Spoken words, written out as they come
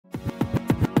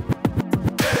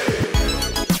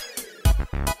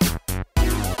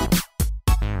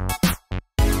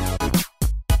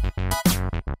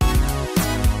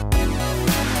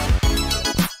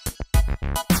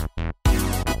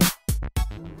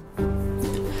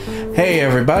Hey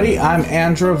everybody, I'm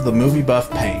Andrew of the Movie Buff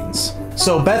Pains.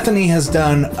 So Bethany has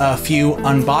done a few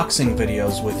unboxing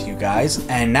videos with you guys,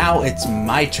 and now it's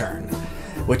my turn,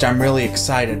 which I'm really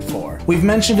excited for. We've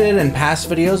mentioned it in past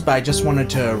videos, but I just wanted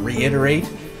to reiterate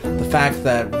the fact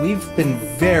that we've been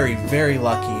very, very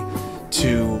lucky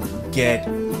to get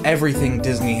everything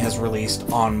Disney has released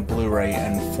on Blu-ray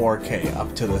and 4K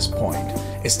up to this point.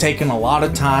 It's taken a lot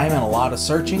of time and a lot of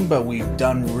searching, but we've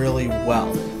done really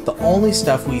well. The only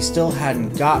stuff we still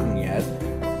hadn't gotten yet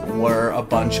were a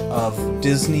bunch of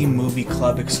Disney Movie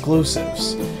Club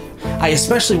exclusives. I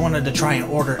especially wanted to try and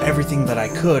order everything that I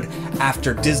could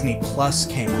after Disney Plus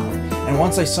came out, and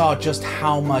once I saw just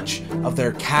how much of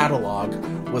their catalog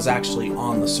was actually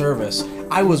on the service,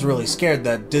 I was really scared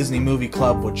that Disney Movie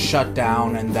Club would shut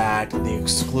down and that the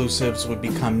exclusives would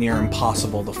become near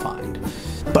impossible to find.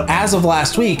 But as of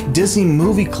last week, Disney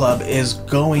Movie Club is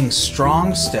going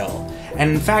strong still, and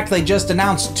in fact they just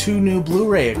announced 2 new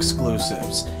Blu-ray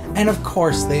exclusives. And of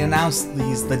course they announced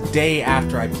these the day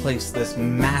after I placed this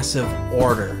massive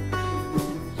order.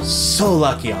 So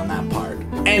lucky on that part.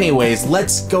 Anyways,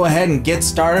 let's go ahead and get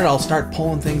started. I'll start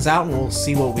pulling things out and we'll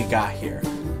see what we got here.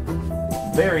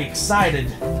 Very excited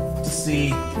to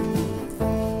see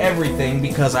everything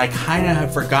because I kind of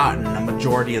have forgotten a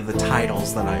majority of the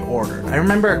titles that I ordered. I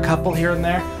remember a couple here and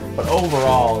there, but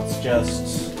overall it's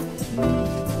just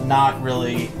not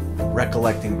really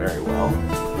recollecting very well.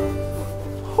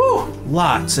 Whew,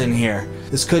 lots in here.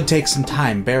 This could take some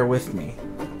time, bear with me.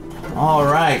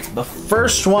 Alright, the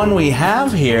first one we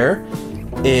have here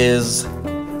is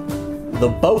the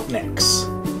Boatniks.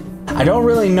 I don't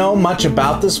really know much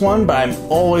about this one, but I'm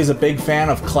always a big fan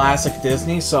of classic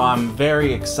Disney, so I'm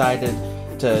very excited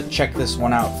to check this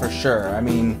one out for sure. I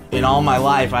mean, in all my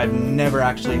life, I've never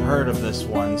actually heard of this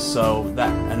one, so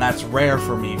that's rare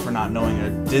for me for not knowing a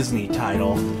Disney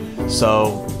title.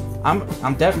 So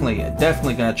I'm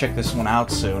definitely gonna check this one out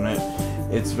soon.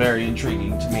 It's very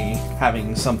intriguing to me,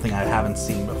 having something I haven't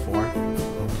seen before.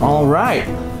 All right,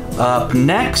 up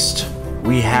next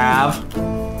we have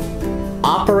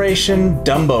Operation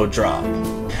Dumbo Drop.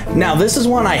 Now this is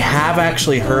one I have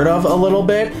actually heard of a little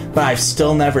bit, but I've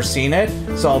still never seen it,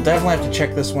 so I'll definitely have to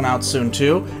check this one out soon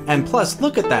too. And plus,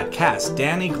 look at that cast.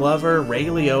 Danny Glover, Ray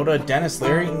Liotta, Dennis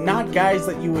Leary, not guys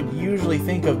that you would usually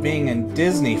think of being in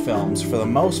Disney films for the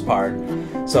most part.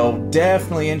 So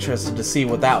definitely interested to see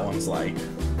what that one's like.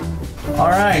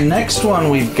 Alright, next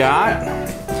one we've got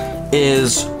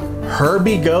is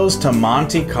Herbie Goes to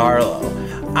Monte Carlo.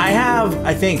 I have,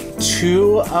 I think,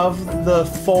 2 of the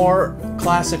 4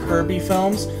 classic Herbie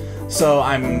films, so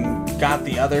I'm got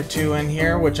the other 2 in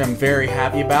here, which I'm very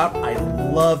happy about. I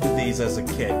loved these as a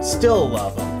kid, still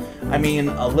love them. I mean,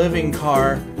 a living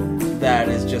car that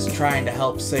is just trying to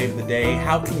help save the day,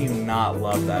 how can you not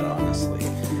love that, honestly?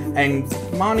 And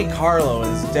Monte Carlo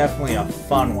is definitely a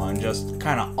fun one, just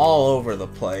kind of all over the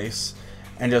place,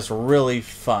 and just really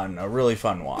fun, a really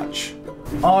fun watch.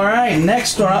 Alright,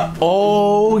 next one up.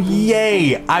 Oh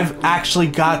yay! I've actually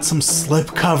got some slip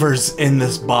covers in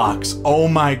this box. Oh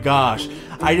my gosh.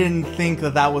 I didn't think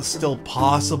that that was still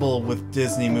possible with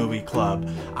Disney Movie Club.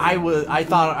 I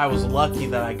thought I was lucky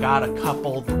that I got a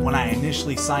couple when I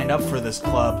initially signed up for this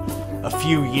club a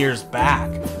few years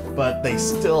back, but they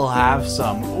still have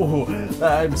some. Ooh,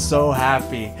 I'm so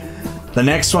happy. The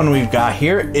next one we've got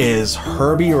here is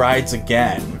Herbie Rides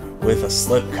Again with a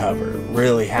slipcover.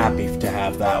 Really happy to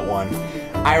have that one.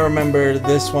 I remember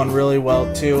this one really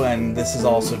well too, and this is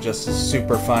also just a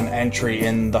super fun entry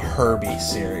in the Herbie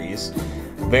series.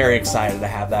 Very excited to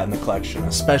have that in the collection,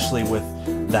 especially with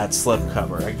that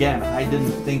slipcover. Again, I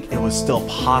didn't think it was still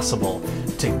possible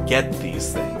to get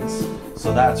these things,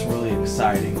 so that's really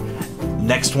exciting.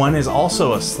 Next one is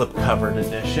also a slipcovered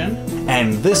edition,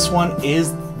 and this one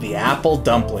is the Apple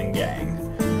Dumpling Gang.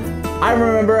 I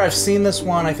remember I've seen this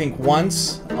one, I think,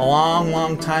 once, a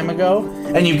long time ago.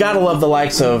 And you've got to love the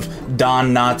likes of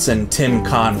Don Knotts and Tim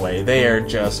Conway. They are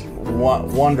just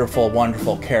wonderful,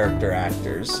 wonderful character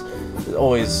actors.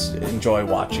 Always enjoy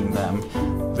watching them.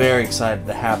 Very excited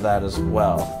to have that as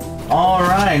well.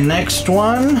 Alright, next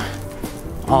one.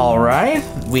 Alright,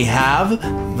 we have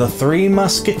The Three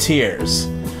Musketeers.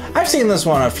 I've seen this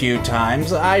one a few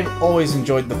times. I've always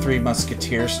enjoyed the Three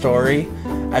Musketeers story.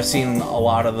 I've seen a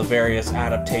lot of the various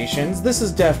adaptations. This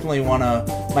is definitely one of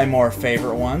my more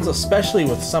favorite ones, especially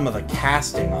with some of the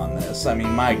casting on this. I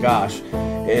mean, my gosh,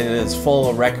 it is full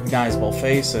of recognizable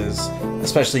faces,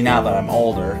 especially now that I'm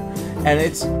older. And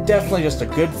it's definitely just a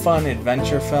good, fun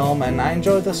adventure film, and I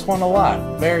enjoy this one a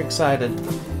lot. Very excited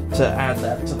to add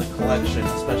that to the collection,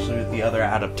 especially with the other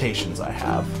adaptations I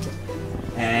have.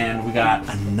 And we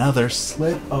got another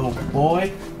slip. Oh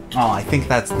boy. Oh, I think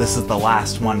this is the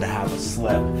last one to have a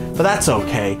slip, but that's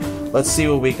okay. Let's see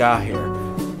what we got here.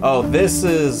 Oh, this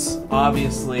is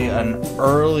obviously an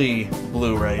early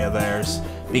Blu-ray of theirs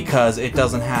because it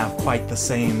doesn't have quite the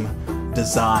same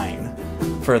design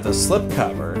for the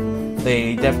slipcover.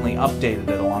 They definitely updated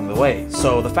it along the way.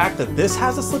 So the fact that this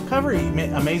has a slipcover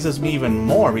amazes me even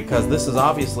more because this is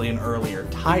obviously an earlier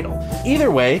title.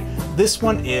 Either way, this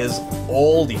one is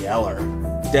Old Yeller.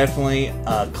 Definitely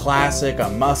a classic, a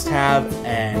must-have,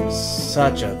 and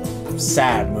such a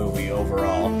sad movie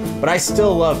overall. But I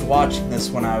still loved watching this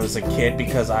when I was a kid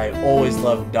because I always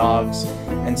loved dogs,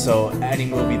 and so any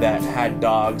movie that had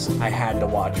dogs I had to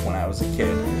watch when I was a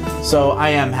kid. So I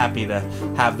am happy to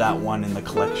have that one in the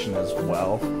collection as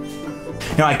well.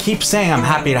 You know, I keep saying I'm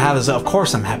happy to have this. Of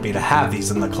course I'm happy to have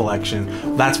these in the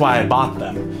collection. That's why I bought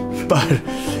them. But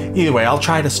either way, I'll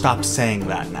try to stop saying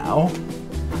that now.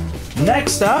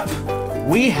 Next up,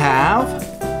 we have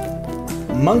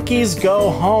Monkeys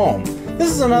Go Home. This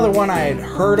is another one I had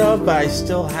heard of, but I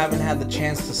still haven't had the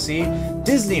chance to see.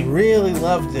 Disney really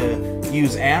loved to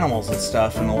use animals and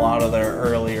stuff in a lot of their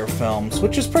earlier films,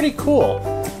 which is pretty cool.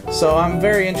 So I'm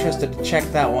very interested to check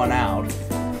that one out.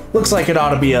 Looks like it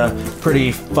ought to be a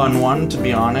pretty fun one, to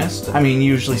be honest. I mean,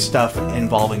 usually stuff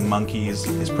involving monkeys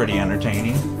is pretty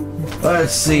entertaining.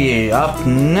 Let's see, up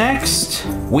next,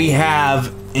 we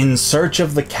have In Search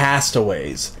of the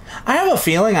Castaways. I have a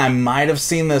feeling I might have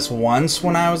seen this once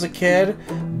when I was a kid,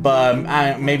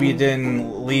 but maybe it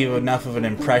didn't leave enough of an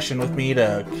impression with me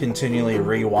to continually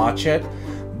rewatch it.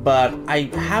 But I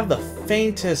have the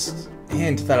faintest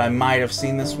hint that I might have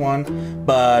seen this one,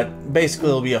 but basically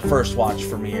it'll be a first watch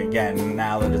for me again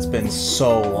now that it's been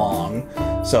so long.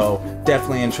 So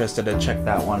definitely interested to check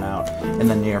that one out in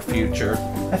the near future.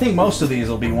 I think most of these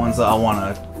will be ones that I'll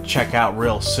want to check out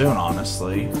real soon,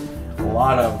 honestly. A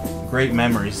lot of great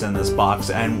memories in this box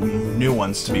and new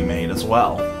ones to be made as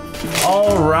well.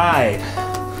 Alright,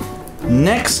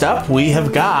 next up we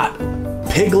have got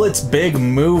Piglet's Big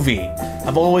Movie.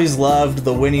 I've always loved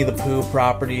the Winnie the Pooh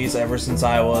properties ever since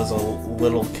I was a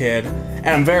little kid, and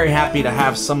I'm very happy to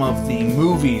have some of the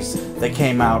movies that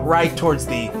came out right towards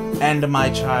the end of my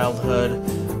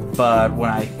childhood, but when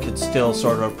I could still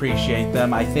sort of appreciate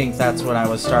them. I think that's when I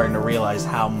was starting to realize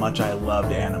how much I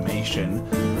loved animation,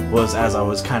 was as I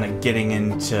was kind of getting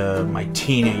into my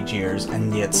teenage years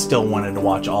and yet still wanted to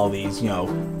watch all these, you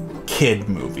know, kid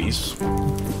movies.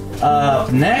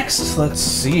 Next, let's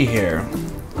see here.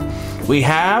 We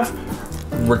have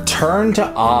Return to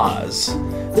Oz.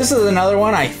 This is another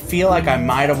one I feel like I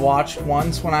might have watched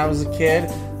once when I was a kid,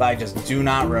 but I just do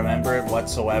not remember it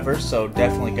whatsoever, so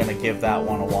definitely going to give that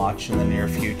one a watch in the near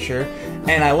future.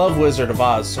 And I love Wizard of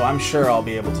Oz, so I'm sure I'll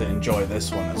be able to enjoy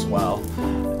this one as well.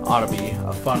 Ought to be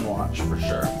a fun watch for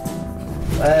sure.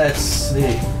 Let's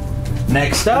see.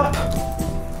 Next up,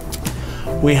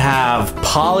 we have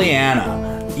Pollyanna.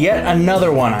 Yet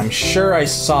another one I'm sure I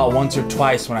saw once or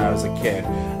twice when I was a kid.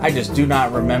 I just do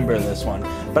not remember this one.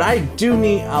 But I'll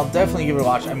definitely give it a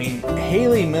watch. I mean,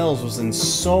 Haley Mills was in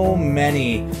so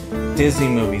many Disney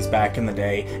movies back in the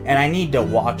day, and I need to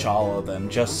watch all of them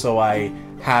just so I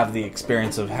have the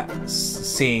experience of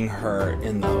seeing her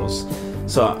in those.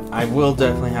 So I will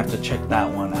definitely have to check that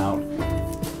one out.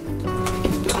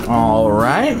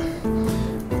 Alright.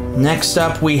 Next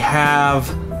up we have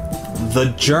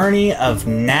The Journey of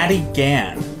Natty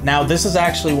Gann. Now this is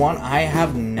actually one I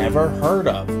have never heard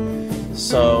of,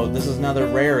 so this is another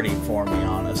rarity for me,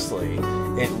 honestly.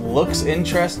 It looks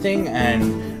interesting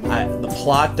and the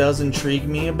plot does intrigue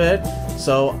me a bit,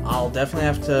 so I'll definitely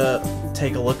have to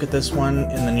take a look at this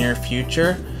one in the near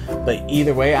future. But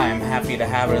either way, I am happy to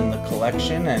have it in the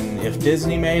collection, and if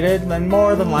Disney made it, then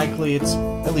more than likely it's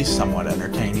at least somewhat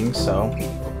entertaining, so.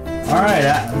 Alright,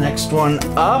 next one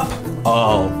up.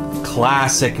 Oh,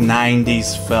 classic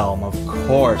 90s film, of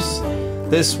course.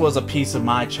 This was a piece of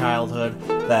my childhood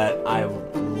that I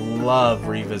love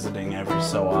revisiting every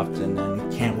so often,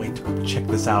 and can't wait to check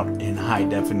this out in high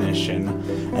definition.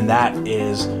 And that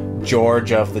is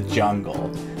George of the Jungle.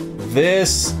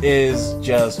 This is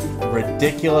just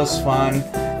ridiculous fun,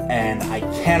 and I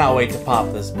cannot wait to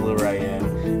pop this Blu-ray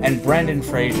in. And Brendan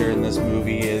Fraser in this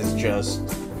movie is just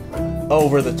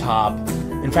over the top.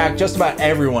 In fact, just about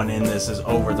everyone in this is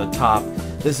over the top.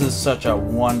 This is such a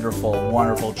wonderful,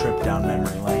 wonderful trip down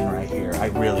memory lane right here. I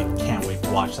really can't wait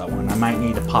to watch that one. I might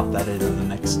need to pop that in the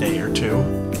next day or two.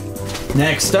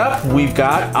 Next up, we've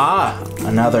got,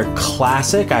 another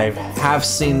classic. I have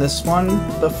seen this one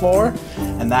before,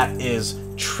 and that is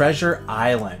Treasure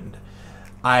Island.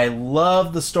 I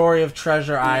love the story of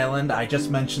Treasure Island. I just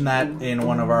mentioned that in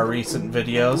one of our recent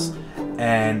videos,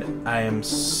 and I am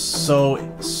so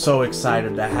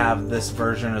excited to have this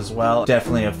version as well.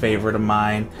 Definitely a favorite of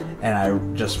mine, and I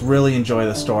just really enjoy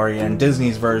the story, and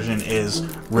Disney's version is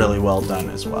really well done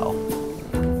as well.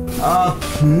 Up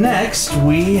next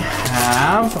we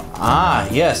have,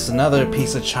 yes, another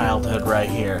piece of childhood right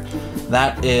here.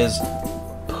 That is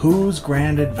Pooh's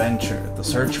Grand Adventure, The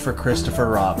Search for Christopher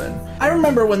Robin. I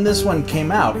remember when this one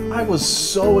came out, I was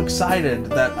so excited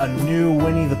that a new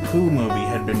Winnie the Pooh movie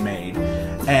had been made.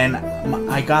 And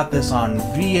I got this on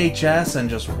VHS and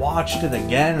just watched it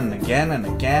again and again and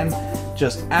again.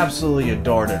 Just absolutely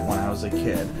adored it when I was a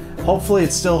kid. Hopefully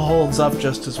it still holds up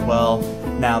just as well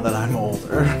now that I'm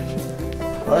older.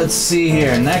 Let's see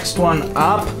here, next one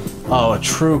up. Oh, a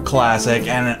true classic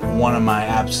and one of my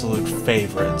absolute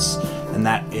favorites. And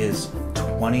that is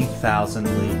 20,000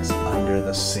 Leagues Under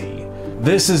the Sea.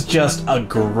 This is just a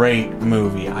great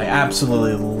movie. I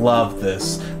absolutely love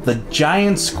this. The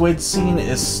giant squid scene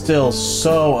is still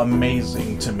so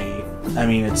amazing to me. I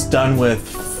mean, it's done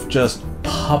with just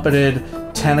puppeted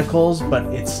tentacles, but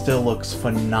it still looks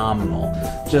phenomenal.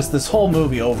 Just this whole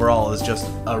movie overall is just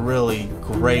a really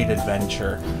great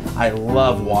adventure. I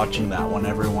love watching that one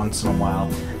every once in a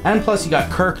while. And plus you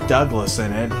got Kirk Douglas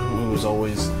in it, who's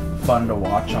always fun to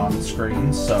watch on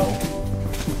screen. So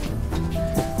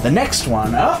the next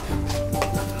one up,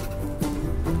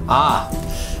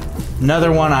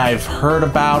 another one I've heard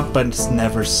about but it's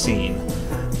never seen,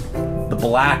 The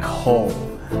Black Hole.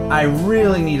 I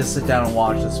really need to sit down and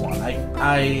watch this one.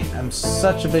 I am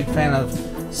such a big fan of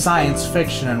science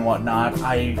fiction and whatnot.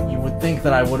 You would think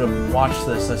that I would have watched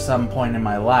this at some point in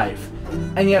my life,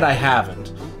 and yet I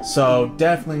haven't. So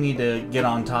definitely need to get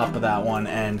on top of that one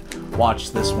and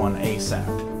watch this one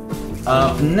ASAP.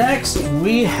 Up next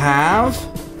we have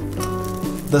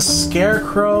The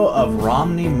Scarecrow of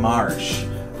Romney Marsh.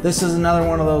 This is another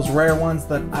one of those rare ones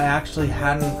that I actually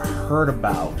hadn't heard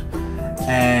about,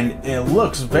 and it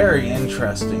looks very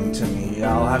interesting to me.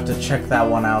 I'll have to check that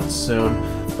one out soon,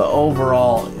 but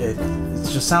overall it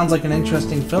just sounds like an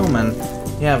interesting film, and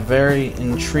yeah, very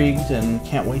intrigued and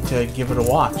can't wait to give it a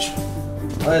watch.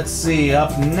 Let's see,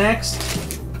 up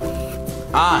next,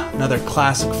 another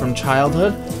classic from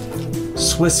childhood,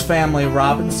 Swiss Family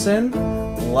Robinson.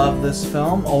 Love this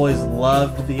film. Always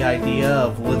loved the idea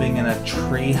of living in a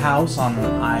tree house on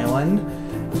an island,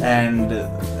 and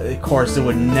of course it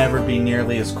would never be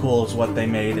nearly as cool as what they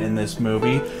made in this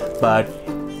movie, but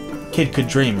kid could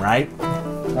dream, right?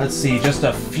 Let's see, just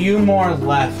a few more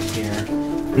left here.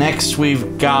 Next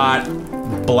we've got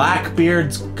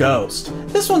Blackbeard's Ghost.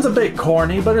 This one's a bit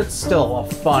corny, but it's still a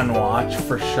fun watch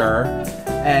for sure,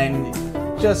 and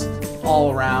just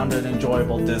all around an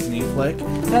enjoyable Disney flick.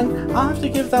 And I'll have to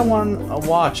give that one a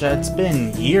watch. It's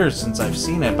been years since I've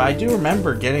seen it, but I do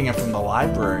remember getting it from the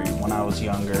library when I was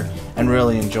younger and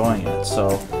really enjoying it,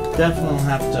 so definitely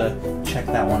have to check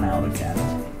that one out again.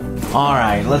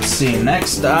 Alright, let's see,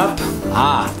 next up,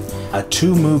 a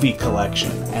 2-movie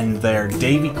collection, and they're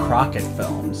Davy Crockett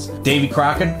films. Davy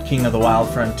Crockett, King of the Wild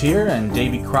Frontier, and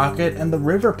Davy Crockett and the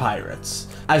River Pirates.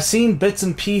 I've seen bits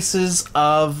and pieces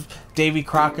of Davy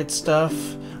Crockett stuff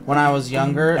when I was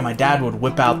younger, and my dad would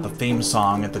whip out the theme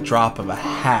song at the drop of a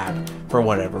hat for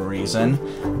whatever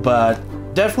reason, but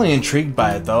definitely intrigued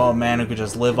by it though. A man who could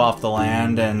just live off the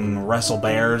land and wrestle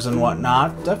bears and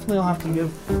whatnot. Definitely will have to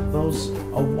give those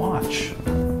a watch.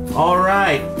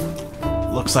 Alright,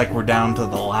 looks like we're down to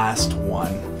the last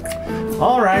one.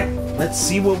 Alright, let's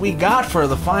see what we got for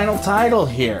the final title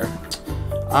here.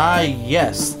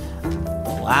 Yes,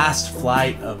 Last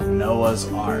Flight of Noah's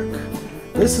Ark.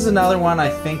 This is another one I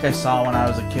think I saw when I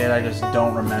was a kid. I just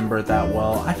don't remember it that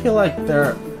well. I feel like there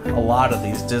are a lot of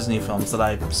these Disney films that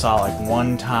I saw like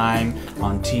one time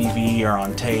on TV or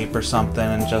on tape or something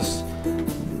and just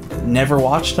never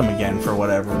watched them again for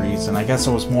whatever reason. I guess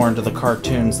I was more into the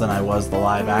cartoons than I was the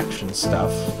live action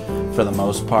stuff for the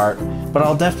most part. But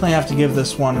I'll definitely have to give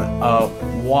this one a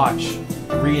watch,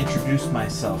 reintroduce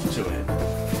myself to it.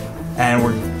 And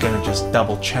we're gonna just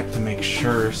double check to make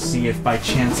sure, see if by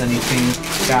chance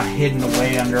anything got hidden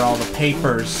away under all the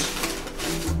papers.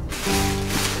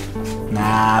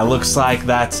 Nah, looks like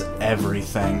that's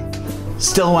everything.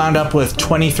 Still wound up with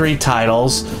 23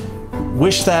 titles.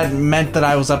 Wish that meant that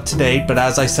I was up to date, but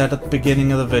as I said at the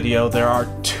beginning of the video, there are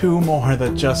 2 more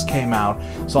that just came out,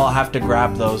 so I'll have to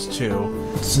grab those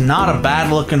too. It's not a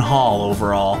bad looking haul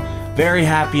overall. Very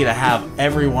happy to have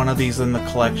every one of these in the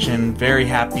collection. Very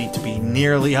happy to be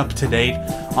nearly up to date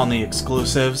on the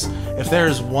exclusives. If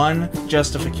there's one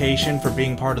justification for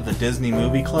being part of the Disney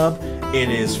Movie Club, it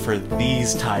is for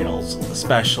these titles,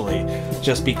 especially,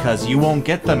 just because you won't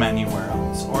get them anywhere else.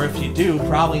 titles, or if you do,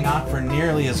 probably not for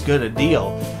nearly as good a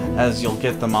deal as you'll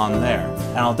get them on there.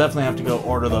 And I'll definitely have to go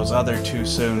order those other 2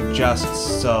 soon,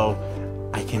 just so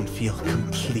I can feel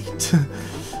complete.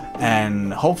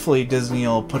 And hopefully Disney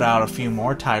will put out a few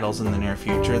more titles in the near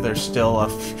future. There's still a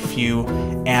few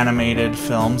animated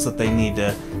films that they need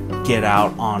to get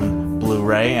out on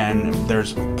Blu-ray, and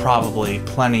there's probably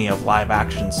plenty of live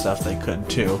action stuff they could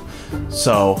too.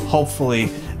 So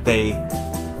hopefully they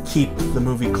keep the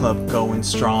movie club going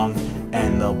strong,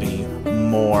 and there'll be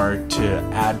more to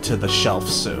add to the shelf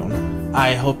soon.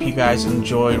 I hope you guys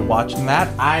enjoyed watching that.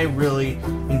 I really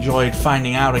enjoyed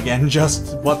finding out again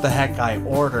just what the heck I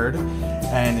ordered,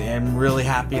 and I'm really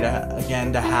happy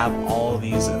to have all of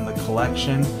these in the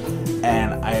collection.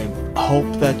 And I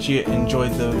hope that you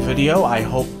enjoyed the video. I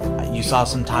hope you saw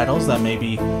some titles that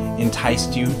maybe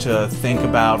enticed you to think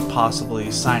about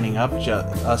possibly signing up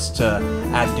just to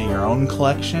add to your own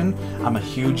collection. I'm a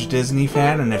huge Disney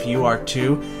fan, and if you are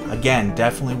too, again,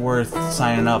 definitely worth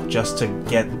signing up just to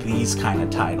get these kind of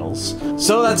titles.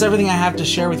 So that's everything I have to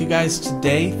share with you guys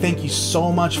today. Thank you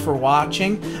so much for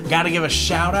watching. Gotta give a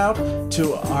shout out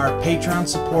to our Patreon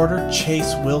supporter,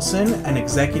 Chase Wilson, an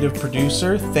executive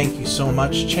producer. Thank you so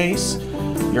much, Chase.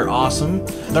 You're awesome.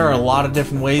 There are a lot of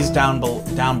different ways down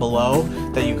below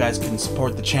that you guys can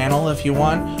support the channel if you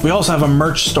want. We also have a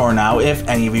merch store now if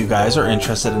any of you guys are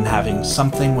interested in having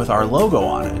something with our logo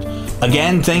on it.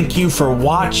 Again, thank you for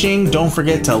watching. Don't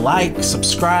forget to like,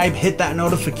 subscribe, hit that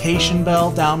notification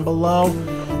bell down below,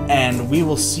 and we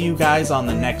will see you guys on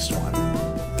the next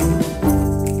one.